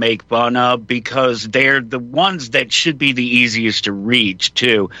and to make fun of, because they're the ones that should be the easiest to reach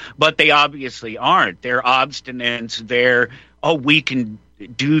too, but they obviously aren't. They're obstinate. They're we can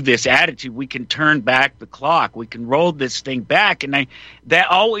do this attitude. We can turn back the clock. We can roll this thing back. And that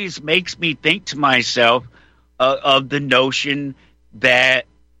always makes me think to myself of the notion that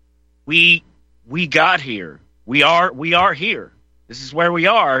we got here. We are here. This is where we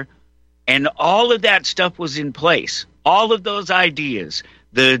are. And all of that stuff was in place. All of those ideas,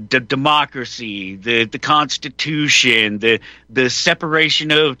 the democracy, the Constitution, the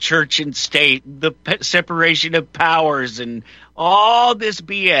separation of church and state, the separation of powers, and all this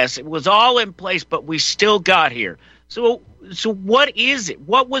BS. It was all in place, but we still got here. So what is it?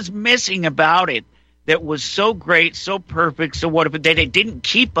 What was missing about it that was so great, so perfect, so wonderful that it didn't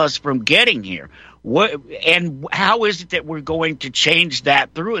keep us from getting here? And how is it that we're going to change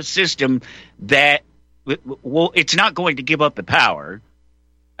that through a system that, well, it's not going to give up the power.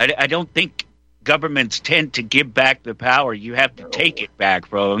 I don't think governments tend to give back the power. You have to take it back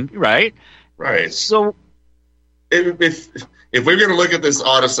from them, right? Right. So if we're going to look at this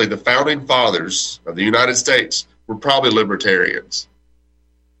honestly, the founding fathers of the United States were probably libertarians.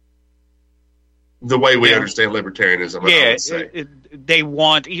 The way we understand libertarianism, I would say. They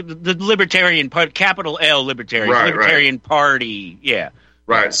want the libertarian part, capital L libertarian, libertarian party. Yeah.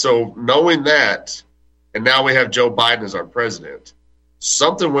 Right. So knowing that, and now we have Joe Biden as our president,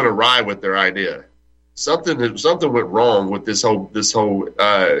 something went awry with their idea. Something went wrong with this whole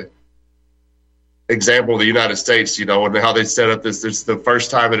example of the United States, and how they set up this. This is the first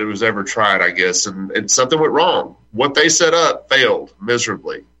time that it was ever tried, I guess, and something went wrong. What they set up failed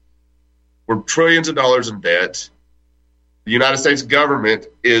miserably. We're trillions of dollars in debt. The United States government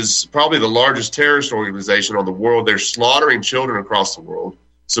is probably the largest terrorist organization on the world. They're slaughtering children across the world,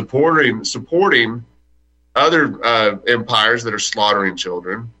 supporting other empires that are slaughtering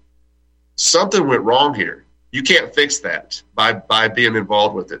children. Something went wrong here. You can't fix that by being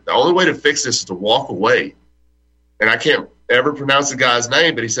involved with it. The only way to fix this is to walk away. And I can't ever pronounce the guy's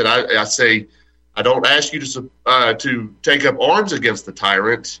name, but he said, I say, I don't ask you to take up arms against the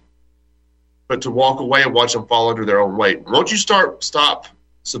tyrant, but to walk away and watch them fall under their own weight. Once you stop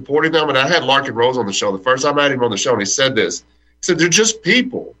supporting them, and I had Larkin Rose on the show, the first time I had him on the show, and he said this. He said, they're just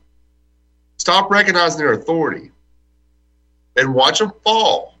people. Stop recognizing their authority and watch them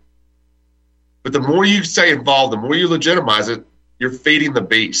fall. But the more you stay involved, the more you legitimize it, you're feeding the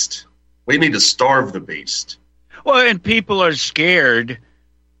beast. We need to starve the beast. Well, and people are scared.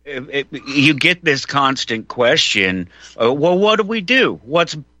 You get this constant question, well, what do we do?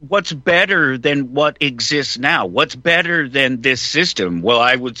 What's better than what exists now? What's better than this system? Well,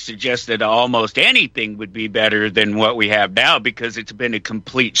 I would suggest that almost anything would be better than what we have now, because it's been a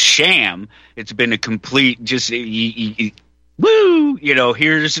complete sham. It's been a complete woo,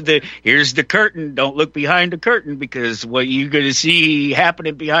 here's the curtain. Don't look behind the curtain, because what you're going to see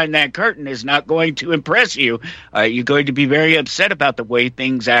happening behind that curtain is not going to impress you. You're going to be very upset about the way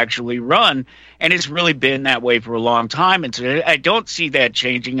things actually run, and it's really been that way for a long time. And so I don't see that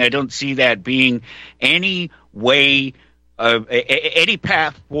changing. I don't see that being any way of any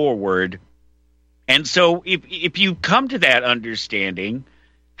path forward. And so if you come to that understanding,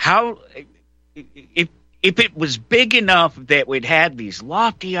 if it was big enough that we'd had these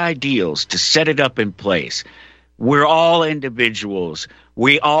lofty ideals to set it up in place, we're all individuals.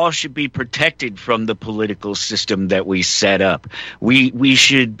 We all should be protected from the political system that we set up. We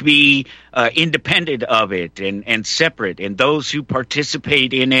should be independent of it and separate. And those who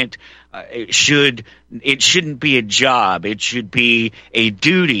participate in it, it shouldn't be a job. It should be a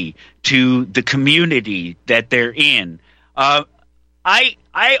duty to the community that they're in.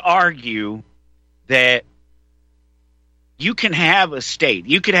 I argue that you can have a state.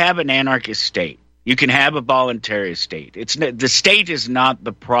 You could have an anarchist state. You can have a voluntary state. The state is not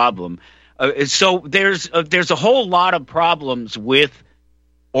the problem. So there's a whole lot of problems with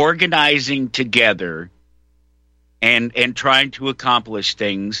organizing together and trying to accomplish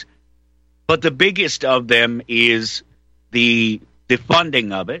things. But the biggest of them is the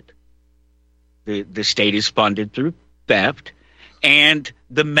funding of it. The state is funded through theft. And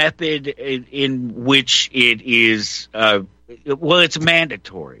the method in which it is, it's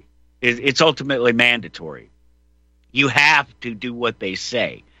mandatory. It's ultimately mandatory. You have to do what they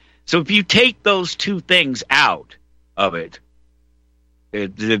say. So if you take those two things out of it,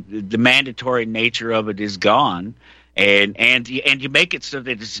 the mandatory nature of it is gone, and you make it so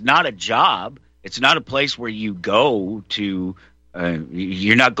that it's not a job. It's not a place where you go to.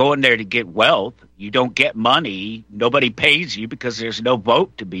 You're not going there to get wealth. You don't get money. Nobody pays you because there's no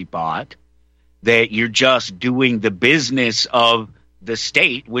vote to be bought. That you're just doing the business of the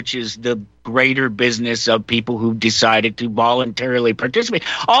state, which is the greater business of people who decided to voluntarily participate.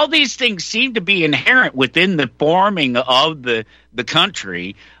 All these things seem to be inherent within the forming of the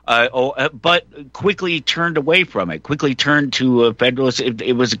country, but quickly turned away from it, quickly turned to a federalist.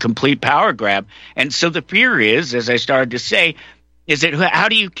 It was a complete power grab. And so the fear is, as I started to say, is that how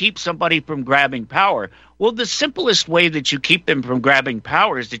do you keep somebody from grabbing power? Well, the simplest way that you keep them from grabbing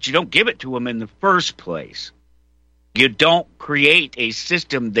power is that you don't give it to them in the first place. You don't create a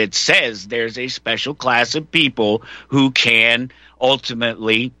system that says there's a special class of people who can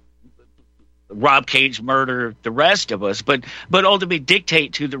ultimately rob, cage, murder the rest of us, but ultimately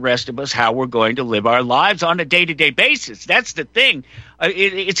dictate to the rest of us how we're going to live our lives on a day-to-day basis. That's the thing.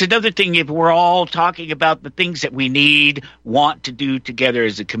 It's another thing if we're all talking about the things that we need, want to do together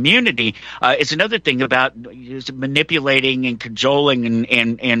as a community. It's another thing about manipulating and cajoling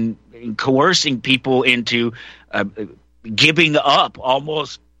and coercing people into giving up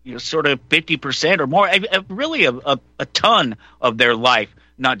almost sort of 50% or more, really a ton of their life,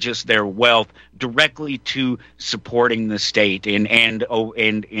 not just their wealth, directly to supporting the state and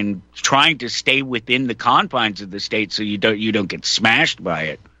trying to stay within the confines of the state so you don't get smashed by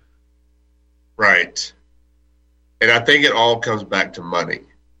it. Right. And I think it all comes back to money.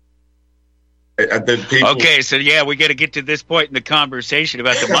 Okay, so we got to get to this point in the conversation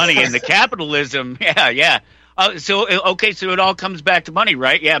about the money and the capitalism. Yeah. So it all comes back to money,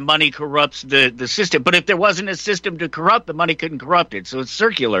 right? Yeah, money corrupts the system. But if there wasn't a system to corrupt, the money couldn't corrupt it. So it's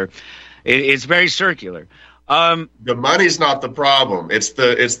circular. It's very circular. The money's not the problem. It's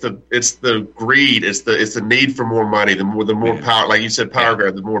the greed. It's the need for more money. The more power, like you said, power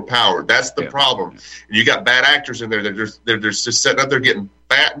grab. The more power. That's the problem. And you got bad actors in there. They're just sitting up there getting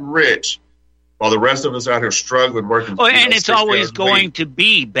fat and rich, while the rest of us out here struggling, working. And it's always going to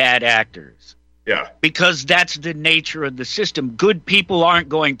be bad actors. Yeah. Because that's the nature of the system. Good people aren't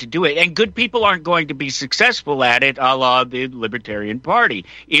going to do it. And good people aren't going to be successful at it, a la the Libertarian Party.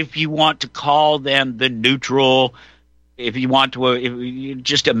 If you want to call them the neutral, if you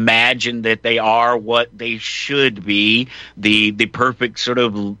just imagine that they are what they should be, the perfect sort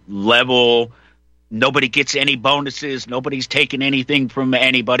of level. Nobody gets any bonuses. Nobody's taking anything from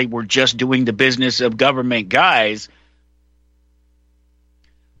anybody. We're just doing the business of government, guys.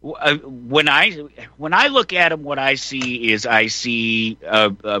 When I look at them, what I see is a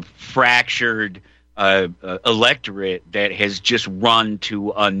fractured electorate that has just run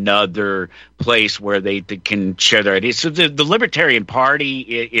to another place where they can share their ideas. So the Libertarian Party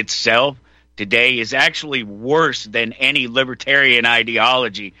itself today is actually worse than any libertarian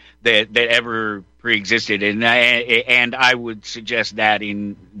ideology that ever pre-existed, and I would suggest that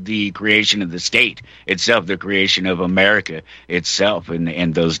in the creation of the state itself, the creation of America itself,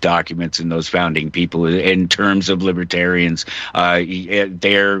 and those documents and those founding people, in terms of libertarians,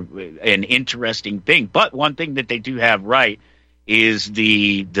 they're an interesting thing. But one thing that they do have right is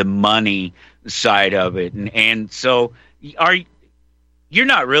the money side of it, and so you're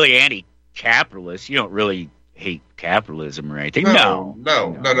not really anti-capitalist. You don't really hate capitalism or anything. No.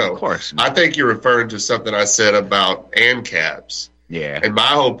 Of course not. I think you're referring to something I said about ANCAPs. Yeah. And my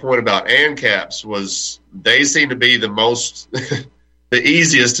whole point about ANCAPs was they seem to be the most, the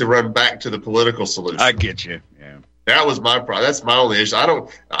easiest to run back to the political solution. I get you. Yeah. That was my problem. That's my only issue.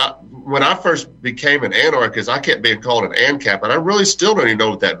 When I first became an anarchist, I kept being called an ANCAP, and I really still don't even know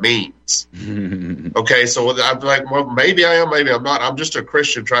what that means. Okay, so I'm like, well, maybe I am, maybe I'm not. I'm just a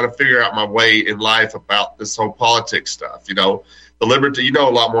Christian trying to figure out my way in life about this whole politics stuff. You know a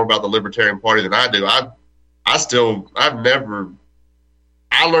lot more about the Libertarian Party than I do. I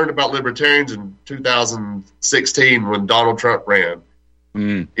learned about libertarians in 2016 when Donald Trump ran.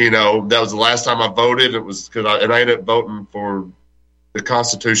 That was the last time I voted. It was because I ended up voting for the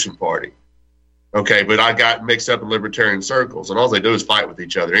Constitution Party. Okay, but I got mixed up in libertarian circles, and all they do is fight with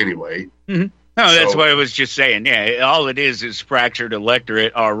each other anyway. Mm-hmm. No, that's what I was just saying. Yeah, all it is fractured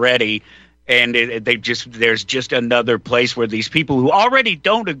electorate already, and there's just another place where these people who already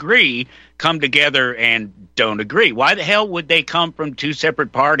don't agree come together and don't agree. Why the hell would they come from two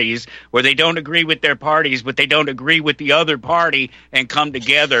separate parties where they don't agree with their parties, but they don't agree with the other party, and come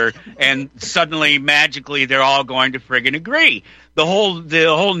together and suddenly magically they're all going to friggin' agree? The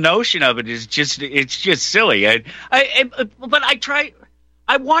whole notion of it is just silly.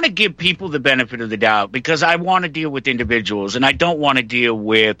 I want to give people the benefit of the doubt because I want to deal with individuals and I don't want to deal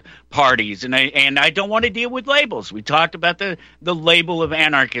with parties and I don't want to deal with labels. We talked about the label of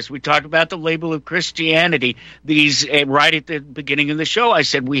anarchist. We talked about the label of Christianity. These right at the beginning of the show, I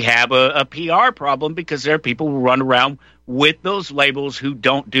said we have a PR problem because there are people who run around with those labels who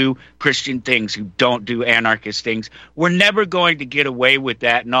don't do Christian things, who don't do anarchist things. We're never going to get away with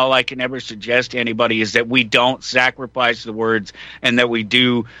that, and all I can ever suggest to anybody is that we don't sacrifice the words and that we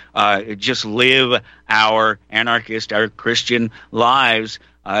do just live our anarchist, our Christian lives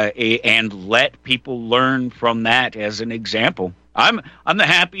and let people learn from that as an example. I'm the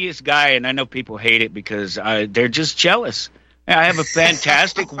happiest guy, and I know people hate it because they're just jealous. I have a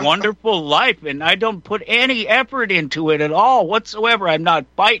fantastic, wonderful life, and I don't put any effort into it at all whatsoever. I'm not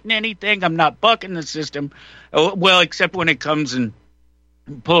fighting anything. I'm not bucking the system. Well, except when it comes and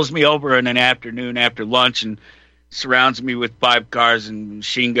pulls me over in an afternoon after lunch and surrounds me with 5 cars and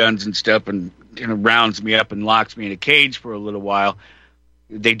machine guns and stuff and rounds me up and locks me in a cage for a little while.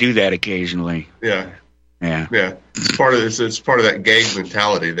 They do that occasionally. Yeah. Yeah. It's part of this. It's part of that gang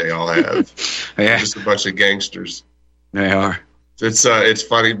mentality they all have. Yeah. Just a bunch of gangsters. They are. It's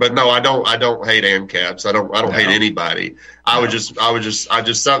funny, but no, I don't hate ANCAPs. I don't hate anybody. I was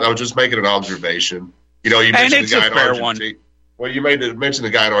just making an observation. You mentioned the guy in Argentina. Well, you mention the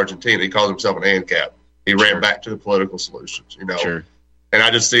guy in Argentina. He calls himself an ANCAP. He ran back to the political solutions. Sure. And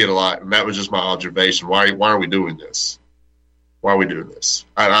I just see it a lot, and that was just my observation. Why are we doing this? Why are we doing this?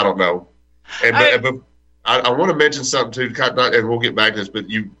 I don't know. But I want to mention something too, and we'll get back to this. But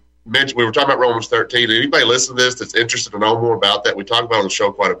you mentioned we were talking about Romans 13. Anybody listen to this that's interested to know more about that? We talk about it on the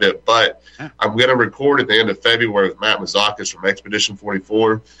show quite a bit. But I'm going to record at the end of February with Matt Mazakis from Expedition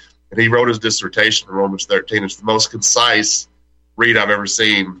 44, and he wrote his dissertation on Romans 13. It's the most concise read I've ever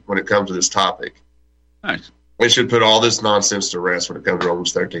seen when it comes to this topic. Nice. We should put all this nonsense to rest when it comes to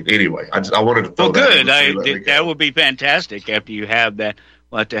Romans 13. Anyway, I wanted to throw that. That would be fantastic. After you have that,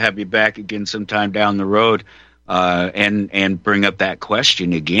 we'll have to have you back again sometime down the road, and bring up that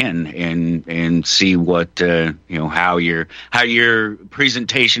question again, and see what how your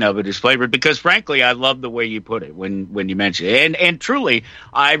presentation of it is flavored. Because frankly, I love the way you put it when you mention it, and truly,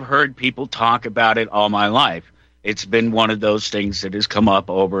 I've heard people talk about it all my life. It's been one of those things that has come up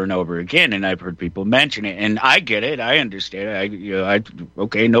over and over again, and I've heard people mention it, and I get it, I understand it.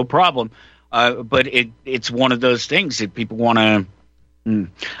 Okay, no problem. But it's one of those things that people want to.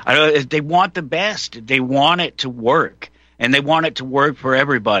 They want the best. They want it to work, and they want it to work for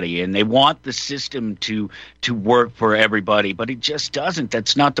everybody, and they want the system to work for everybody. But it just doesn't.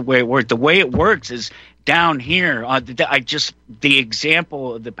 That's not the way it works. The way it works is down here. The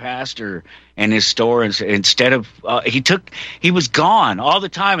example of the pastor and his store, instead of he was gone all the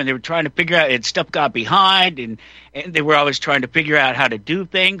time, and they were trying to figure out, and stuff got behind, and they were always trying to figure out how to do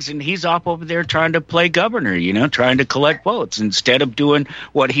things, and he's off over there trying to play governor, trying to collect votes instead of doing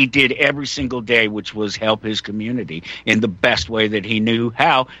what he did every single day, which was help his community in the best way that he knew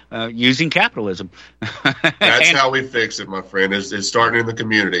how, using capitalism. That's how we fix it, my friend, is starting in the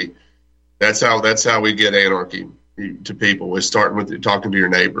community. That's how we get anarchy to people, is starting with talking to your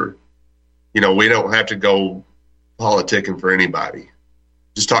neighbor. We don't have to go politicking for anybody.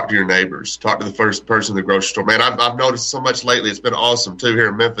 Just talk to your neighbors. Talk to the first person in the grocery store. Man, I've noticed so much lately. It's been awesome, too, here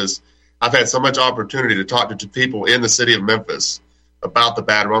in Memphis. I've had so much opportunity to talk to people in the city of Memphis about the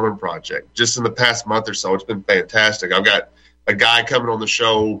Bad Roman Project. Just in the past month or so, it's been fantastic. I've got a guy coming on the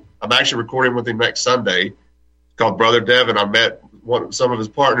show. I'm actually recording with him next Sunday. It's called Brother Devin. I met some of his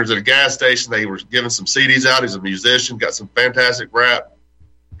partners at a gas station. They were giving some CDs out. He's a musician, got some fantastic rap.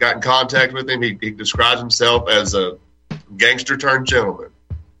 Got in contact with him. He describes himself as a gangster turned gentleman.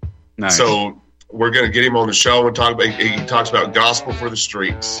 Nice. So we're going to get him on the show and talk about. He talks about gospel for the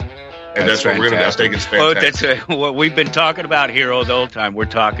streets, and that's what we're going to. I think it's fantastic. That's what we've been talking about here all the whole time. We're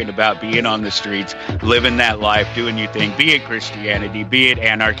talking about being on the streets, living that life, doing your thing, be it Christianity, be it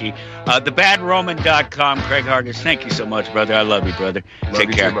anarchy. TheBadRoman.com. Craig Harguess, thank you so much, brother. I love you, brother.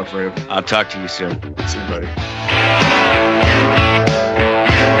 Take care, my friend. I'll talk to you soon. See you, buddy.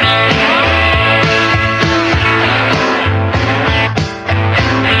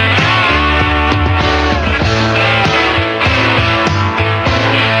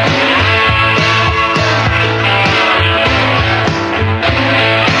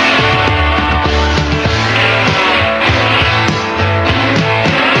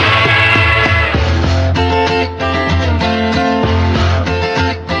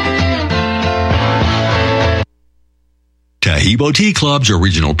 Tahibo Tea Club's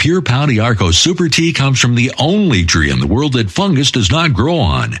original Pure Pau Arco Super Tea comes from the only tree in the world that fungus does not grow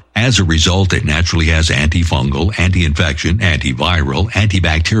on. As a result, it naturally has antifungal, anti-infection, antiviral,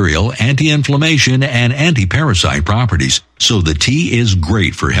 antibacterial, anti-inflammation, and anti-parasite properties. So the tea is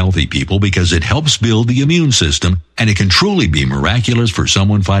great for healthy people because it helps build the immune system, and it can truly be miraculous for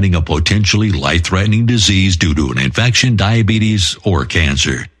someone fighting a potentially life-threatening disease due to an infection, diabetes, or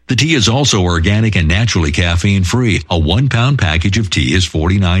cancer. The tea is also organic and naturally caffeine-free. A 1-pound package of tea is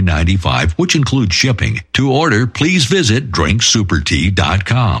 $49.95, which includes shipping. To order, please visit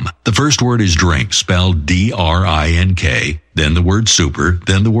drinksupertea.com. The first word is drink, spelled D-R-I-N-K, then the word super,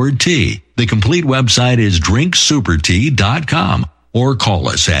 then the word tea. The complete website is drinksupertea.com. Or call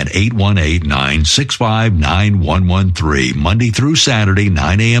us at 818-965-9113, Monday through Saturday,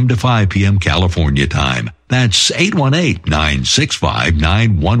 9 a.m. to 5 p.m. California time. That's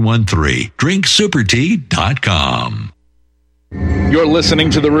 818-965-9113, drinksupertea.com. You're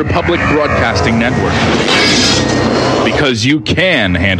listening to the Republic Broadcasting Network. Because you can handle